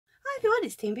everyone,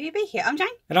 it's Team BB here. I'm Jane.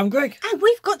 And I'm Greg. And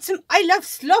we've got some I Love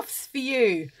Sloths for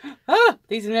you. Ah,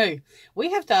 these are new.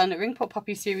 We have done a Ring Pop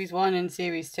Puppy Series 1 and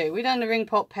Series 2. We've done the Ring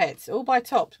Pop Pets, all by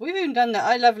Tops. We've even done the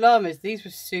I Love Llamas. These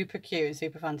were super cute and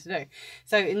super fun to do.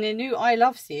 So in the new I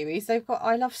Love series, they've got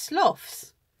I Love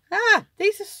Sloths. Ah,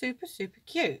 these are super, super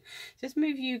cute. Just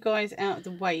move you guys out of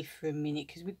the way for a minute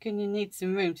because we're going to need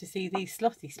some room to see these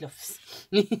slothy sloths.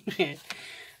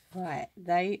 Right,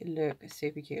 they look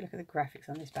super cute. Look at the graphics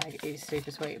on this bag. It is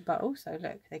super sweet. But also,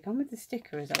 look, they come with the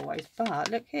sticker as always. But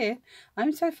look here,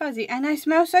 I'm so fuzzy and they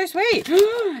smell so sweet.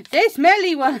 They're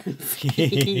smelly ones.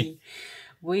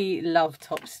 We love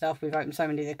Top stuff. We've opened so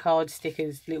many of the cards,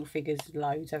 stickers, little figures,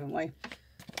 loads, haven't we?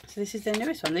 So this is their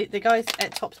newest one. The guys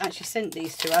at Tops actually sent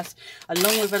these to us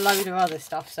along with a load of other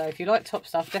stuff. So if you like Top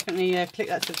stuff, definitely click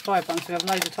that subscribe button. So we have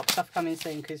loads of Top stuff coming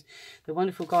soon because the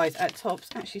wonderful guys at Tops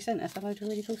actually sent us a load of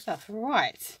really cool stuff.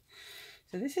 Right.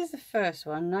 So this is the first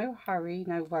one. No hurry,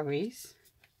 no worries.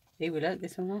 See, we learnt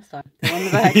this one last time. They're on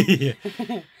the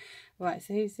bag. Right,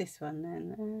 so who's this one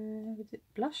then? Was it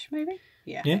Blush maybe?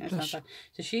 Yeah, yeah, Blush.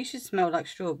 So she should smell like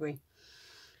strawberry.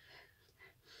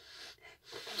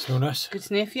 Smell nice. Good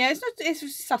sniff. Yeah, it's not.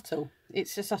 It's subtle.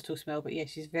 It's a subtle smell, but yeah,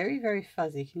 she's very, very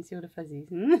fuzzy. Can you see all the fuzzies?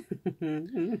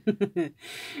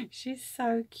 She's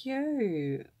so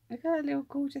cute. Look at that little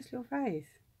gorgeous little face.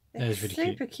 They're really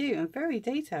super cute and very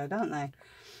detailed, aren't they?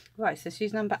 Right, so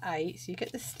she's number 8. So you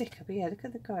get the sticker. But yeah, look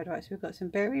at the guide. Right, so we've got some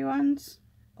berry ones,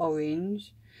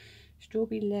 orange,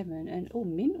 strawberry, lemon, and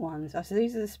mint ones. Oh, so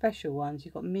these are the special ones.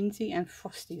 You've got minty and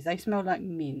frosties. They smell like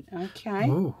mint. Okay.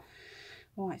 Ooh.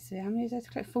 Right, so how many is there to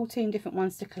collect? 14 different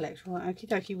ones to collect. Right, okie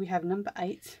dokie, we have number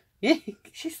 8. Yeah,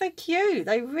 she's so cute.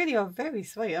 They really are very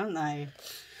sweet, aren't they?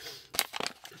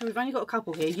 So we've only got a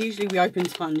couple here. Usually we open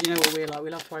sponge. You know what we're like. We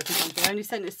love to open sponge. They only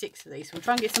sent us 6 of these. So we'll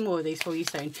try and get some more of these for you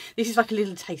soon. This is like a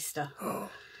little taster.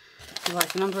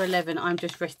 Right, so number 11, I'm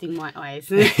just resting my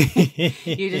eyes.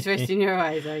 You're just resting your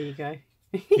eyes. There you go.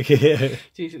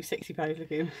 Do sexy pose,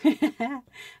 look at him.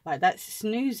 Right, that's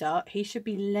Snoozer. He should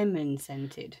be lemon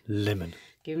scented. Lemon.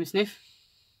 Give him a sniff.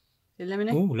 Is it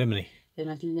lemony? Oh, lemony. There's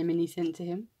a nice lemony scent to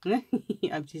him.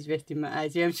 I'm just resting my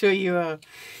eyes. Yeah, I'm sure you are.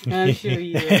 I'm sure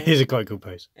you are. He's a quite good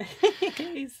pose.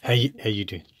 How you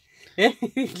doing?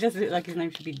 He does look like his name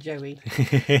should be Joey.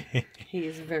 He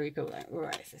is very cool.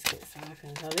 Right, let's get some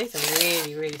open. Oh, these are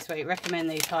really, really sweet. Recommend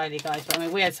these highly, guys. But I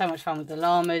mean, we had so much fun with the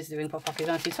llamas, the Ring Pop Puppies.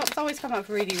 Honestly, Tops always come up with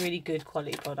really, really good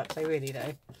quality products. They really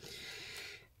do.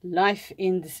 Life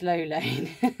in the slow lane.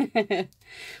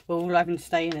 We're all having to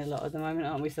stay in a lot at the moment,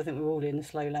 aren't we? So I think we're all in the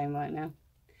slow lane right now.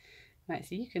 Right,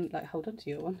 so you can like hold on to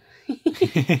your one.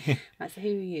 Right, so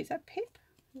here he is. Is that Pip?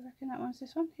 You reckon that one's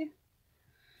this one here?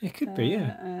 It could be,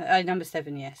 yeah. Number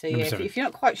 7, yeah. So yeah, if you're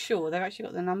not quite sure, they've actually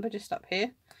got the number just up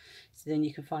here. So then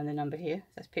you can find the number here.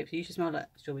 That's Pip. So you should smell like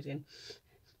strawberries in.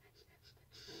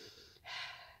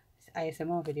 It's an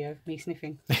ASMR video of me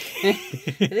sniffing. But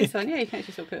this one, yeah, you can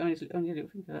actually sort of put it on your little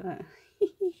finger like that.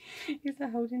 Is that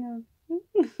holding on?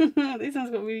 This one's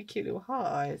got really cute little heart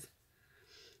eyes.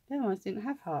 The other ones didn't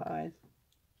have heart eyes.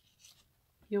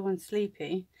 Your one's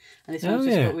sleepy, and this one's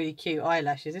just got really cute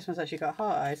eyelashes. This one's actually got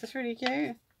heart eyes. That's really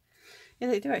cute. Yeah,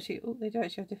 they do actually. Oh, they do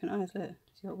actually have different eyes. Look,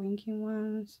 so you got winking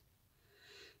ones.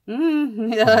 I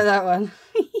like that one.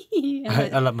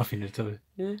 I like muffin too.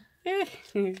 Yeah.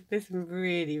 There's some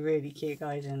really, really cute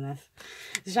guys in this.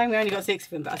 It's a shame we only got 6 of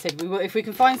them, but I said if we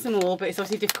can find some more, but it's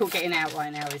obviously difficult getting out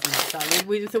right now, isn't it? So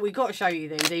we thought we've got to show you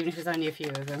these, even if there's only a few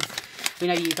of them. We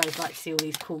know you guys like to see all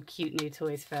these cool, cute new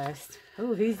toys first.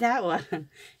 Oh, who's that one?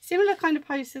 Similar kind of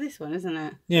pose to this one, isn't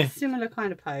it? Yeah. Similar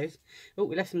kind of pose. Oh,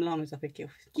 we left some llamas up here.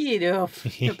 Get it off.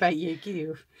 What about you? Get it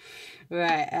off.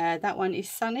 Right, that one is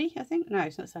Sunny, I think. No,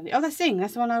 it's not Sunny. Oh, that's Sing.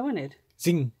 That's the one I wanted.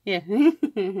 Sing. Yeah.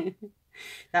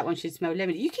 That one should smell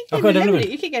lemony. You could get lemony.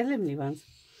 You could get lemony ones.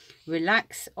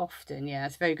 Relax often. Yeah,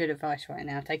 that's very good advice right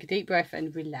now. Take a deep breath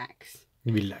and relax.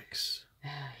 Relax. Oh,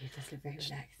 he does look very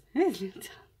relaxed.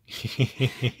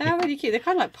 They're really cute. They're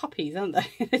kind of like puppies, aren't they?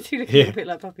 They do look a little bit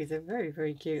like puppies. They're very,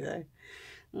 very cute though.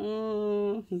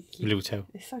 Oh, little tail.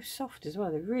 They're so soft as well.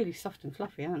 They're really soft and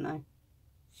fluffy, aren't they?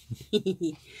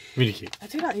 Really cute. I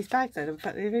do like these bags though. In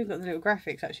fact, they've even got the little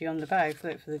graphics actually on the bag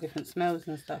for the different smells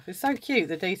and stuff. It's so cute,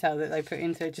 the detail that they put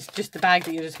into just the bag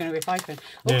that you're just going to rip open.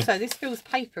 Also, this feels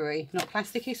papery, not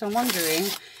plasticky. So I'm wondering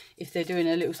if they're doing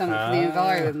a little something for the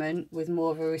environment with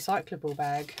more of a recyclable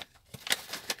bag.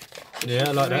 Yeah,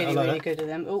 I like that. Really, I like really that. good of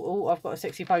them. Oh, I've got a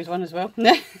sexy pose one as well.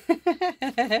 So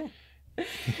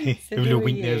a little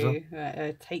wink there as well.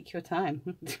 Right, take your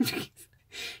time.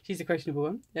 She's a questionable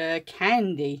one.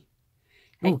 Candy.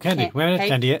 Oh, Candy. We haven't had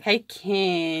Candy yet. Hey,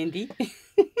 Candy.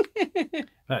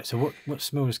 Right, so what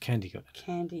smell has Candy got?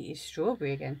 Candy is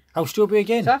strawberry again. Oh, strawberry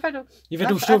again. So I've had all, You've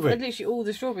had all strawberry. I've had literally all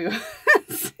the strawberry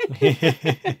ones.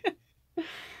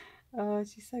 Oh,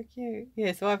 she's so cute.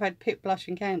 Yeah, so I've had Pip, Blush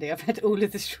and Candy. I've had all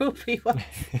of the strawberry ones.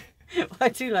 Well, I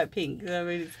do like pink, so I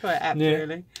mean it's quite apt,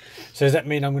 really. So does that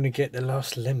mean I'm going to get the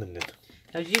last lemon then?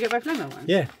 Oh, did you get both lemon ones?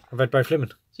 Yeah, I've had both lemon.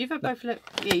 So you've had both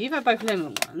you've had both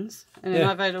lemon ones, and then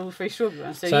I've had all 3 strawberry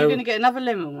ones. So, So you're going to get another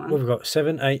lemon one. What have we got?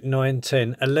 7, 8, 9,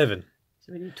 10, 11.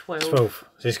 So we need 12. 12.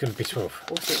 So it's going to be 12.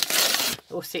 Or 6.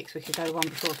 Or 6, we could go one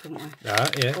before, couldn't we?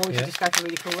 Yeah. Or we could just go for a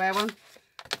really cool rare one.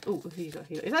 Oh, who you got?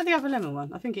 Is that the other lemon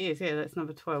one? I think it is. Yeah, that's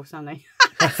number 12, Sunny.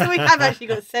 So we have actually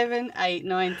got 7, 8,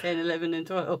 9, 10, 11 and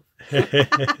 12. Well,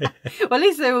 at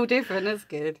least they're all different. That's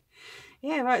good.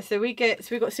 Yeah, right. So we've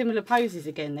got similar poses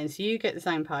again then. So you get the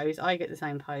same pose, I get the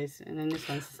same pose, and then this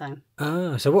one's the same.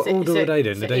 Ah, so what order are they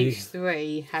then? So each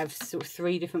 3 have sort of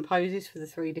 3 different poses for the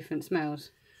 3 different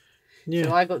smells. Yeah.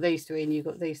 So I got these 3 and you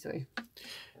got these 3.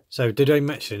 So do they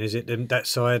match then? Is it that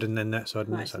side and then that side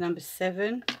and Right, that so side? number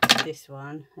 7, this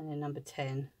one, and then number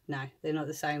 10. No, they're not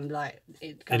the same, like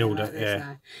in order, like this,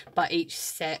 no. But each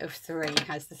set of 3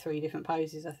 has the 3 different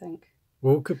poses, I think.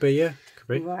 Well, it could be, yeah. Could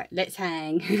be. Right, let's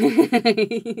hang.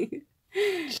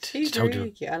 She's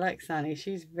really cute. I like Sunny.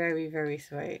 She's very, very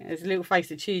sweet. There's a little face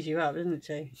that chews you up, isn't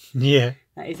she? Yeah.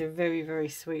 That is a very, very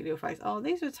sweet little face. Oh,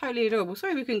 these were totally adorable.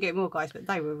 Sorry we couldn't get more, guys, but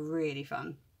they were really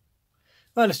fun.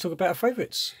 Well, let's talk about our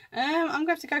favourites. I'm going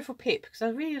to have to go for Pip because I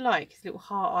really like his little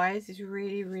heart eyes. It's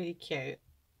really, really cute.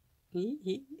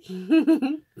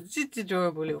 It's just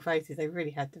adorable little faces. They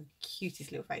really had the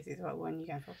cutest little faces. What one are you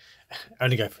going for? I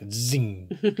only go for zing.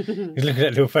 Look at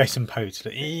that little face and pose.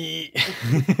 Like,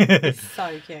 It's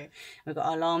so cute. We've got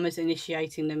our llamas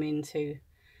initiating them into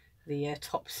the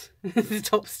tops, the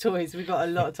tops toys. We've got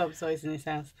a lot of top toys in this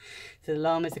house. So the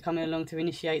llamas are coming along to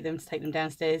initiate them, to take them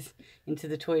downstairs into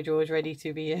the toy drawers, ready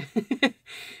to be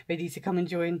ready to come and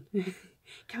join.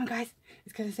 Come on, guys.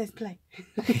 Let's go downstairs and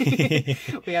play.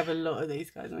 We have a lot of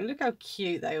these guys. I mean, look how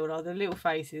cute they all are. The little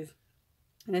faces.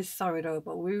 And they're so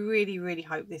adorable. We really, really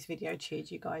hope this video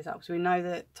cheered you guys up. So we know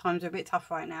that times are a bit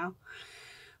tough right now.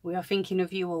 We are thinking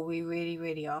of you all. We really,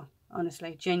 really are.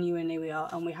 Honestly, genuinely we are.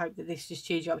 And we hope that this just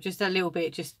cheered you up just a little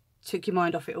bit. Just took your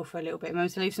mind off it all for a little bit.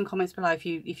 Remember to leave some comments below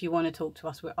if you want to talk to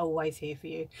us. We're always here for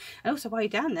you. And also while you're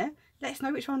down there, let us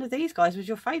know which one of these guys was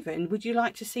your favourite, and would you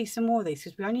like to see some more of these,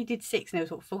 because we only did 6 and there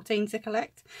was what, 14 to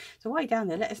collect. So while you're down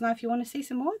there, let us know if you want to see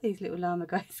some more of these little llama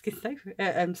guys, because they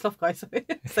sloth guys, sorry.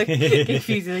 So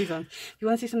confused with these ones. If you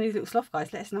want to see some of these little sloth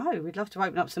guys, let us know. We'd love to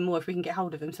open up some more if we can get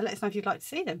hold of them, so let us know if you'd like to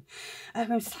see them.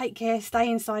 Take care, stay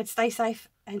inside, stay safe,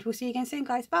 and we'll see you again soon,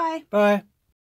 guys. Bye. Bye.